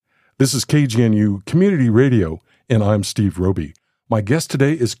This is KGNU Community Radio, and I'm Steve Roby. My guest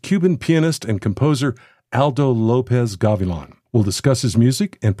today is Cuban pianist and composer Aldo López Gavilán. We'll discuss his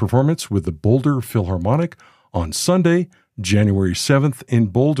music and performance with the Boulder Philharmonic on Sunday, January 7th in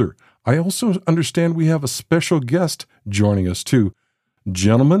Boulder. I also understand we have a special guest joining us too.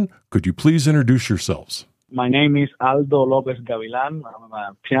 Gentlemen, could you please introduce yourselves? My name is Aldo López Gavilán. I'm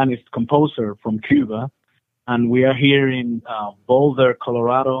a pianist-composer from Cuba, and we are here in Boulder,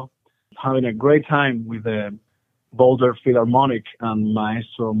 Colorado, having a great time with the Boulder Philharmonic and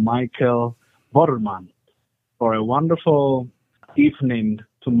Maestro Michael Butterman for a wonderful evening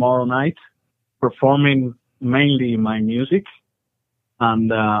tomorrow night, performing mainly my music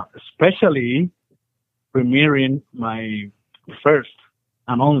and especially premiering my first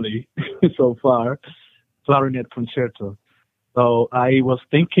and only so far Clarinet Concerto. So I was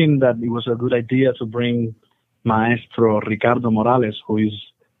thinking that it was a good idea to bring Maestro Ricardo Morales, who is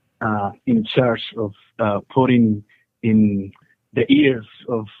in charge of putting in the ears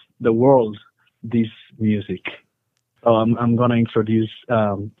of the world this music. So I'm going to introduce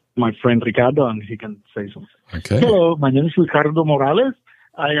my friend Ricardo, and he can say something. Okay. Hello, my name is Ricardo Morales.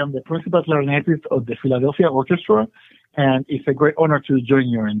 I am the principal clarinetist of the Philadelphia Orchestra, and it's a great honor to join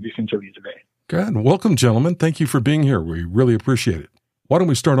you in this interview today. Good. Welcome, gentlemen. Thank you for being here. We really appreciate it. Why don't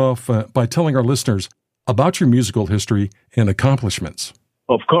we start off by telling our listeners about your musical history and accomplishments?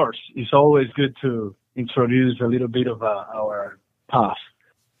 Of course, it's always good to introduce a little bit of our past.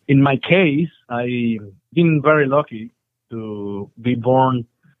 In my case, I've been very lucky to be born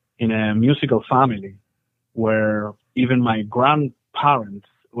in a musical family where even my grandparents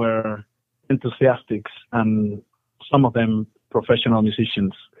were enthusiastic and some of them professional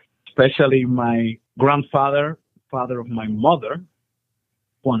musicians, especially my grandfather, father of my mother,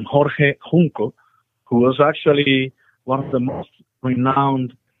 Juan Jorge Junco, who was actually one of the most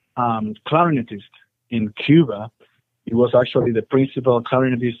renowned clarinetists in Cuba. He was actually the principal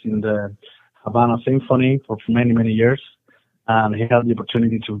clarinetist in the Havana Symphony for many, many years. And he had the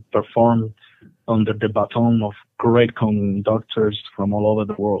opportunity to perform under the baton of great conductors from all over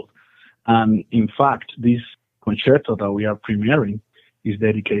the world. And in fact, this concerto that we are premiering is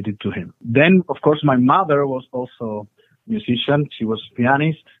dedicated to him. Then, of course, my mother was also a musician. She was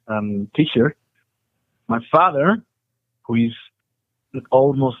pianist and teacher. My father, who is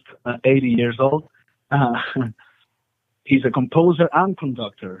almost 80 years old, he's a composer and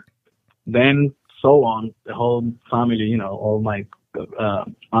conductor. Then, so on, the whole family, all my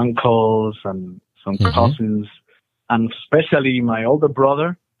uncles and some cousins, and especially my older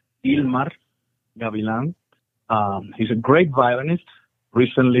brother, Ilmar Gavilán. He's a great violinist.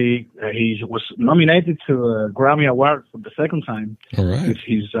 Recently, he was nominated to a Grammy Award for the second time with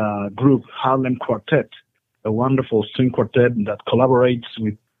his group, Harlem Quartet, a wonderful string quartet that collaborates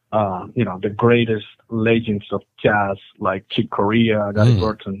with, the greatest legends of jazz like Chick Corea, Gary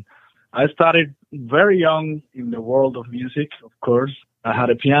Burton. I started very young in the world of music, of course. I had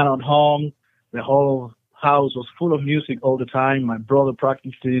a piano at home. The whole house was full of music all the time. My brother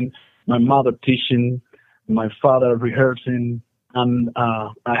practicing, my mother teaching, my father rehearsing. And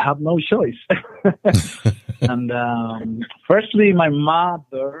I have no choice. And firstly, my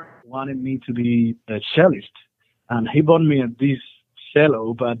mother wanted me to be a cellist. And he bought me this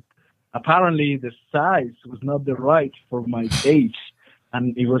cello, but apparently the size was not the right for my age.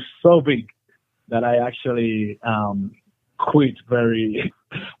 And it was so big that I actually quit very,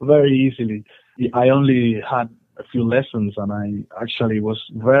 very easily. I only had a few lessons, and I actually was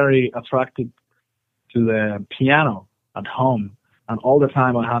very attracted to the piano at home. And all the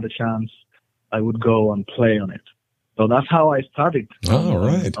time I had a chance, I would go and play on it. So that's how I started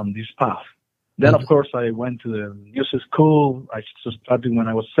on this path. Then, of course, I went to the music school. I started when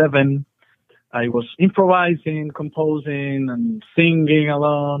I was 7. I was improvising, composing, and singing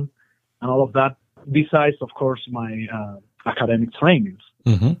alone, and all of that, besides, of course, my academic trainings.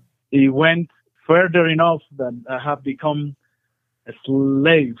 It went further enough that I have become a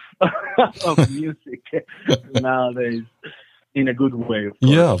slave of music nowadays, in a good way, of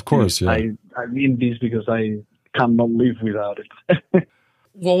course. Yeah, of course, yeah. I mean this because I cannot live without it.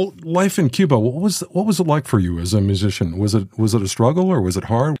 Well, life in Cuba, what was it like for you as a musician? Was it a struggle or was it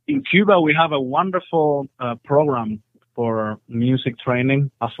hard? In Cuba, we have a wonderful program for music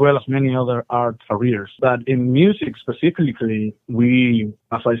training, as well as many other art careers. But in music specifically, we,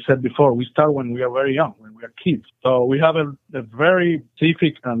 as I said before, we start when we are very young, when we are kids. So we have a very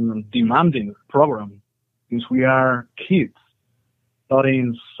specific and demanding program since we are kids,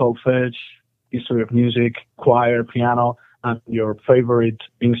 studying solfege, history of music, choir, piano, and your favorite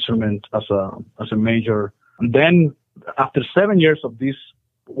instrument as a major. And then after 7 years of this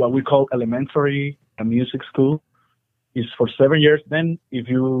what we call elementary music school. It's for 7 years. Then if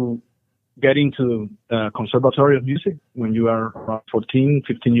you get into conservatory of music when you are around 14,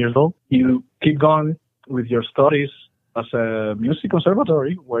 15 years old, you keep going with your studies as a music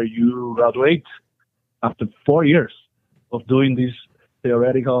conservatory where you graduate after 4 years of doing this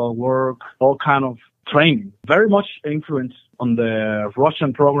theoretical work, all kind of training. Very much influence on the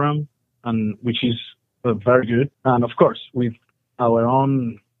Russian program, and which is very good. And of course, with our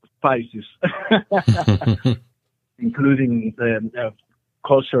own spices, including the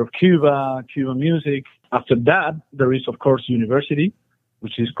culture of Cuba, Cuban music. After that, there is, of course, university,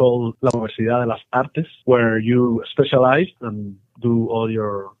 which is called La Universidad de las Artes, where you specialize and do all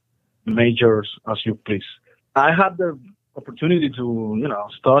your majors as you please. I had the opportunity to,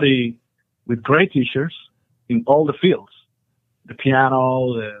 study with great teachers in all the fields, the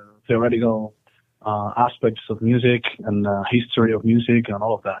piano, the theoretical aspects of music and history of music and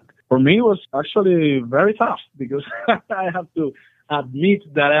all of that. For me, it was actually very tough because I have to admit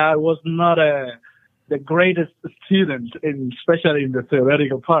that I was not the greatest student, especially in the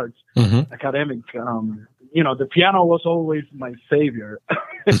theoretical parts, academic. The piano was always my savior.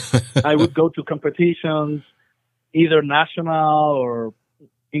 I would go to competitions, either national or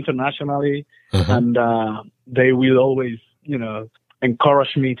internationally, and they will always,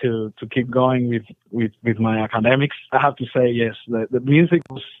 encourage me to keep going with my academics. I have to say, yes, the music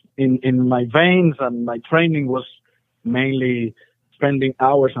was in my veins, and my training was mainly spending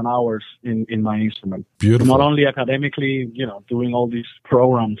hours and hours in my instrument. Beautiful. Not only academically, doing all these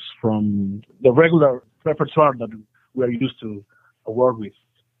programs from the regular repertoire that we are used to work with,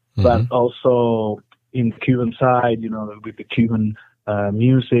 but also in the Cuban side, with the Cuban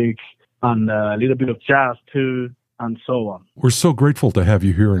music and a little bit of jazz too, and so on. We're so grateful to have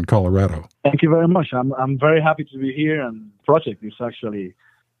you here in Colorado. Thank you very much. I'm very happy to be here, and the project is actually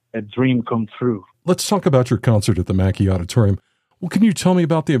a dream come true. Let's talk about your concert at the Macky Auditorium. Well, can you tell me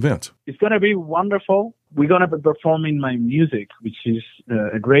about the event? It's going to be wonderful. We're going to be performing my music, which is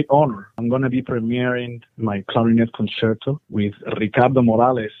a great honor. I'm going to be premiering my Clarinet Concerto with Ricardo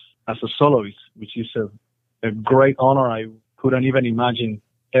Morales as a soloist, which is a great honor. I couldn't even imagine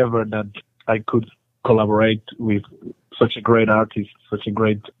ever that I could collaborate with such a great artist, such a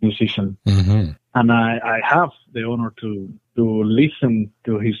great musician. And I have the honor to listen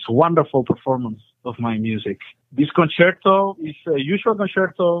to his wonderful performance of my music. This concerto is a usual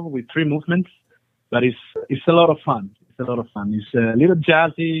concerto with 3 movements, but it's a lot of fun. It's a little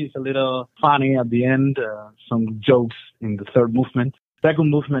jazzy, it's a little funny at the end, some jokes in the 3rd movement. Second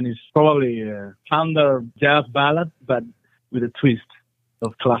movement is probably a standard jazz ballad, but with a twist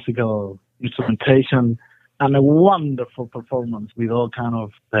of classical instrumentation and a wonderful performance with all kind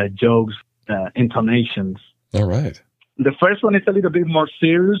of jokes, intonations. All right. The first one is a little bit more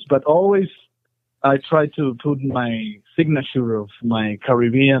serious, but always I try to put my signature of my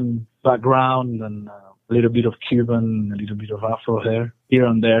Caribbean background and a little bit of Cuban, a little bit of Afro here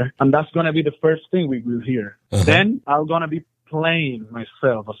and there. And that's going to be the first thing we will hear. Then I'm going to be playing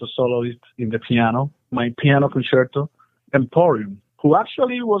myself as a soloist in the piano, my piano concerto, Emporium, who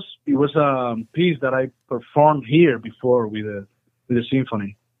actually was a piece that I performed here before with the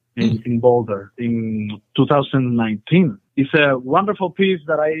symphony in Boulder in 2019. It's a wonderful piece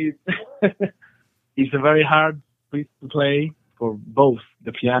that it's a very hard piece to play for both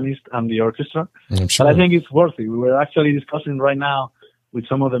the pianist and the orchestra. I'm sure. But I think it's worth it. We were actually discussing right now with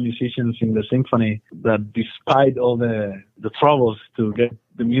some of the musicians in the symphony that despite all the troubles to get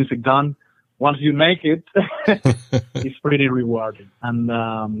the music done, once you make it, it's pretty rewarding.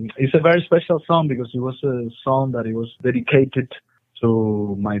 And it's a very special song because it was a song that it was dedicated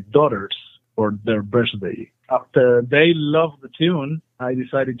to my daughters for their birthday. After they loved the tune, I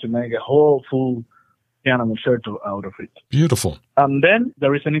decided to make a whole full piano concerto out of it. Beautiful. And then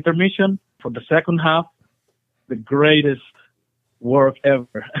there is an intermission for the second half, the greatest work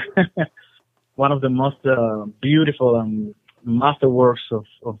ever. One of the most beautiful and masterworks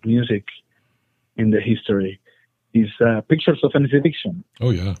of music in the history is Pictures of an Addiction.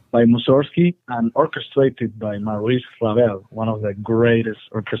 Oh, yeah. By Mussorgsky and orchestrated by Maurice Ravel, one of the greatest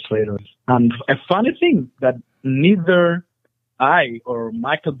orchestrators. And a funny thing that neither I or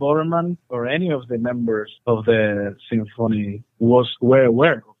Michael Borman or any of the members of the symphony were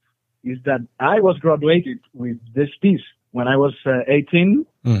aware of is that I was graduated with this piece when I was 17,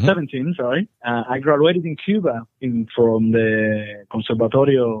 sorry. I graduated in Cuba from the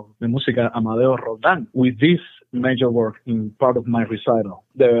Conservatorio de Música Amadeo Roldán with this major work in part of my recital,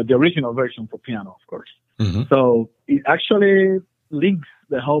 the original version for piano, of course. So it actually links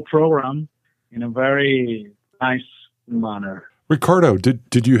the whole program in a very nice manner. Ricardo,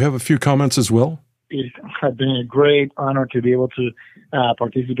 did you have a few comments as well? It has been a great honor to be able to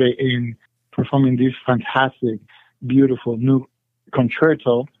participate in performing this fantastic, beautiful new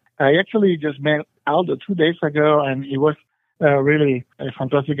concerto. I actually just met Aldo 2 days ago, and it was really a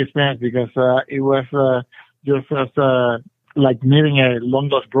fantastic experience because it was just as like meeting a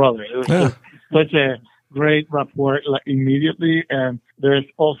long-lost brother. It was just such a great rapport like, immediately, and there's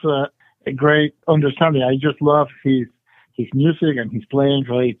also a great understanding. I just love his music and his playing,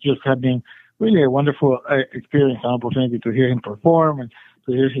 so it just had been really a wonderful experience and opportunity to hear him perform and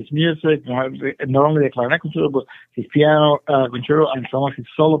to hear his music, not only the Clarinet Concerto, but his piano concerto and some of his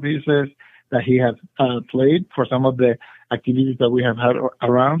solo pieces that he has played for some of the activities that we have had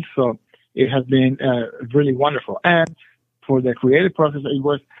around. So it has been really wonderful. And for the creative process, it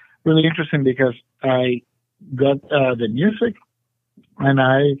was really interesting because I got the music and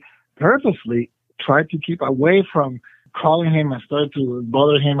I purposely tried to keep away from calling him and started to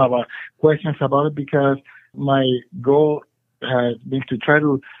bother him about questions about it because my goal has been to try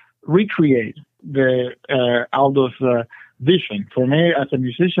to recreate the Aldo's vision. For me, as a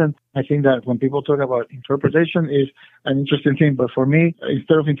musician, I think that when people talk about interpretation is an interesting thing, but for me,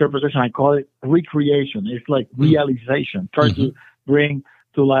 instead of interpretation, I call it recreation. It's like realization, try to bring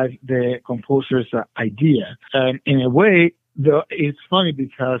to life the composer's idea. And in a way, though, it's funny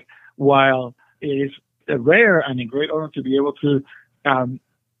because while it is rare and a great honor to be able to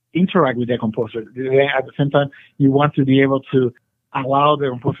interact with the composer, at the same time, you want to be able to allow the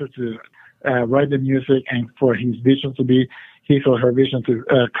composer to write the music and for his vision to be, his or her vision to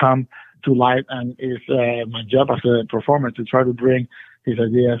come to life. And it's my job as a performer to try to bring his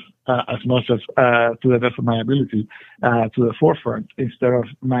ideas as much as to the best of my ability to the forefront instead of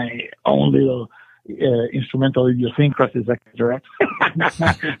my own little instrumental idiosyncrasies, etc.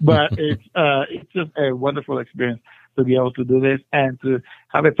 But it's just a wonderful experience to be able to do this and to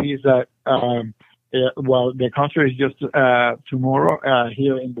have a piece that well, the concert is just tomorrow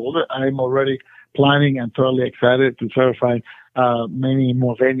here in Boulder. I'm already planning and totally excited to try to find many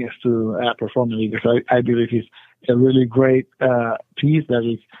more venues to perform in because I believe it's a really great piece that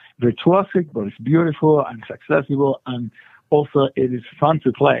is virtuosic, but it's beautiful and it's accessible, and also it is fun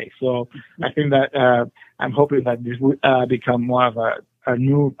to play. So I think that I'm hoping that this will become one of our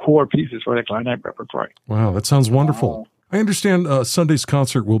new core pieces for the clarinet repertoire. Wow, that sounds wonderful. I understand Sunday's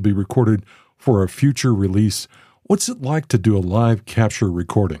concert will be recorded for a future release. What's it like to do a live capture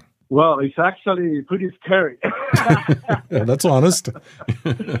recording? Well, it's actually pretty scary. Yeah, that's honest.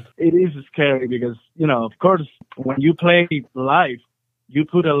 It is scary because, of course, when you play live, you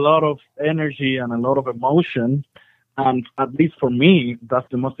put a lot of energy and a lot of emotion. And at least for me, that's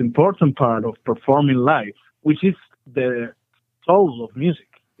the most important part of performing live, which is the soul of music,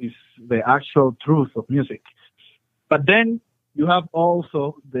 is the actual truth of music. But then you have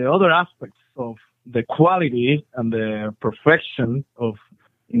also the other aspects of the quality and the perfection of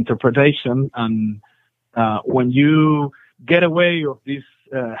interpretation. And when you get away of this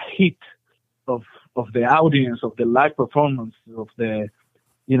heat of the audience, of the live performance, of the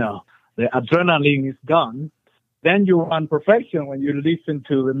adrenaline is gone, then you want perfection when you listen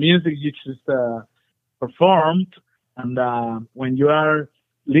to the music you just performed. And when you are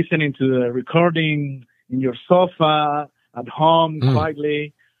listening to the recording in your sofa at home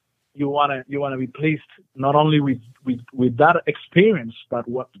quietly, you wanna be pleased not only with that experience, but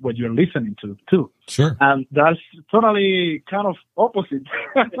what you're listening to too. Sure. And that's totally kind of opposite.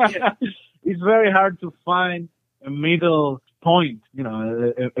 It's very hard to find a middle point,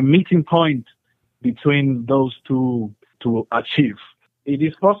 a meeting point between those two to achieve. It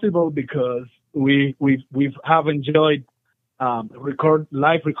is possible because we have enjoyed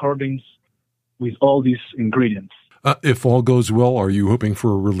live recordings with all these ingredients. If all goes well, are you hoping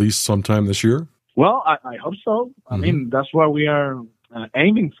for a release sometime this year? Well, I hope so. I mean, that's what we are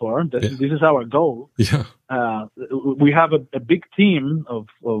aiming for. This is our goal. Yeah. We have a big team of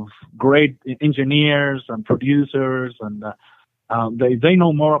great engineers and producers, and they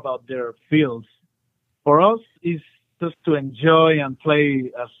know more about their fields. For us, it's just to enjoy and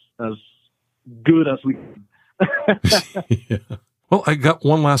play as good as we can. Yeah. Well, I got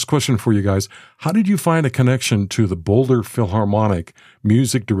one last question for you guys. How did you find a connection to the Boulder Philharmonic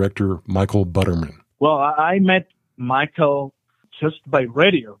music director, Michael Butterman? Well, I met Michael just by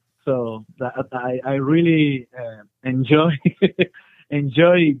radio. So I really enjoy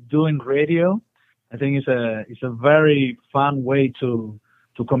doing radio. I think it's a very fun way to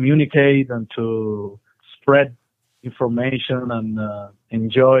communicate and to spread information and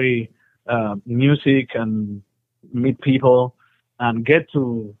enjoy music and meet people and get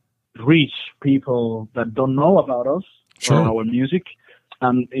to reach people that don't know about us. Sure. on our music.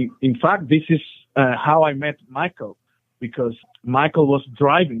 And in fact, this is how I met Michael, because Michael was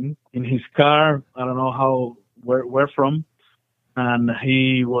driving in his car. I don't know where from. And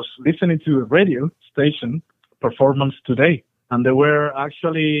he was listening to a radio station, Performance Today. And they were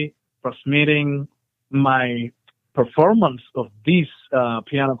actually transmitting my performance of this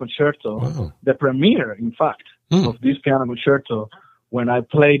piano concerto, Wow. the premiere, in fact, of this piano concerto, when I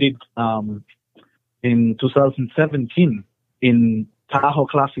played it in 2017 in Tahoe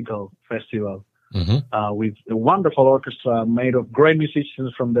Classical Festival with a wonderful orchestra made of great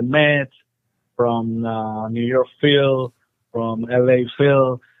musicians from the Met, from New York Phil, from LA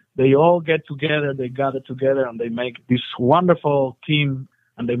Phil. They all get together, they gather together, and they make this wonderful team,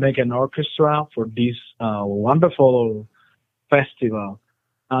 and they make an orchestra for this wonderful festival.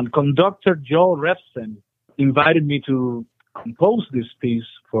 And conductor Joel Repstein invited me to compose this piece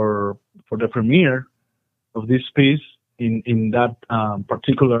for the premiere of this piece in that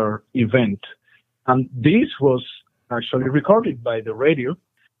particular event. And this was actually recorded by the radio,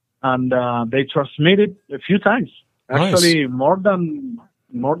 and they transmitted a few times. Actually, Nice.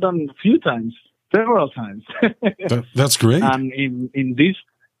 more than a few times, several times. That's great. And in this,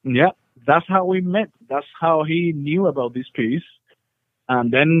 that's how we met. That's how he knew about this piece.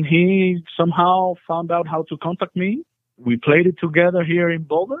 And then he somehow found out how to contact me. We played it together here in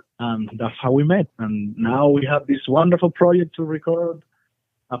Boulder, and that's how we met. And now we have this wonderful project to record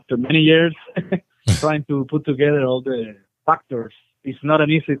after many years, trying to put together all the factors. It's not an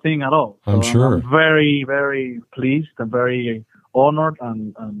easy thing at all. I'm sure. I'm very, very pleased and very honored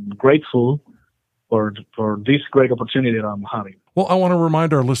and grateful for this great opportunity that I'm having. Well, I want to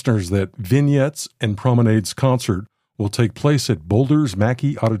remind our listeners that Vignettes and Promenades concert will take place at Boulder's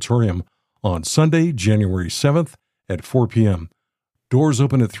Macky Auditorium on Sunday, January 7th at 4 p.m. Doors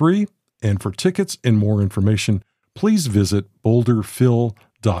open at 3, and for tickets and more information, please visit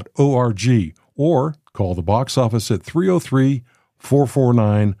boulderphil.org or call the box office at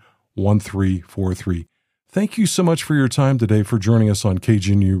 303-449-1343. Thank you so much for your time today, for joining us on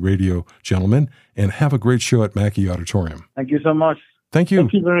KGNU Radio, gentlemen, and have a great show at Macky Auditorium. Thank you so much. Thank you.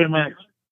 Thank you very much.